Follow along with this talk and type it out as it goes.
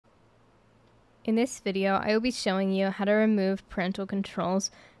In this video, I will be showing you how to remove parental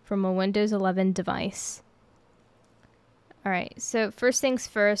controls from a Windows 11 device. Alright, so first things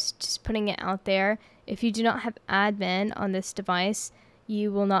first, just putting it out there, if you do not have admin on this device,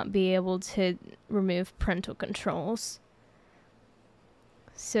 you will not be able to remove parental controls.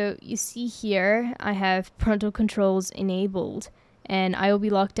 So you see here, I have parental controls enabled, and I will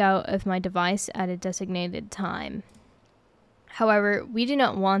be locked out of my device at a designated time. However, we do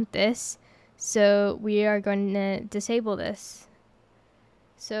not want this, so we are going to disable this.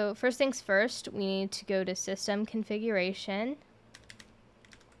 So first things first, we need to go to System Configuration.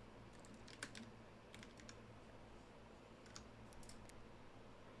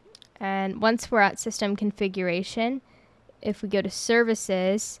 And once we're at System Configuration, if we go to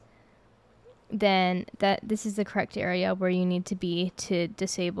Services, then this is the correct area where you need to be to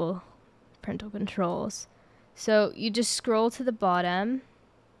disable parental controls. So you just scroll to the bottom,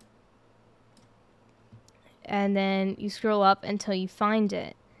 and then you scroll up until you find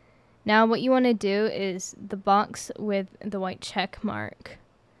it. Now what you want to do is the box with the white check mark.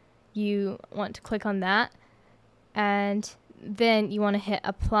 You want to click on that, and then you want to hit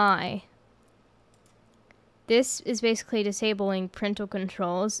apply. This is basically disabling parental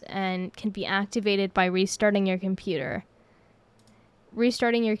controls and can be activated by restarting your computer.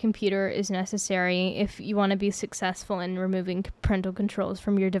 Restarting your computer is necessary if you want to be successful in removing parental controls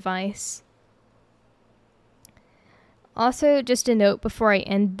from your device. Also, just a note before I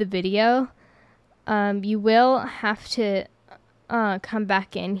end the video, you will have to come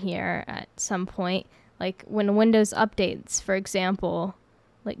back in here at some point, like when Windows updates, for example.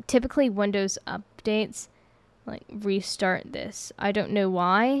 Like typically Windows updates like restart this. I don't know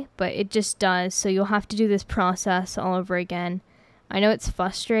why, but it just does, so you'll have to do this process all over again. I know it's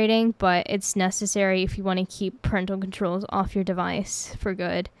frustrating, but it's necessary if you want to keep parental controls off your device for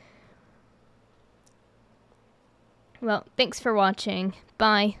good. Well, thanks for watching.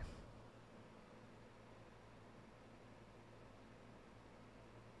 Bye.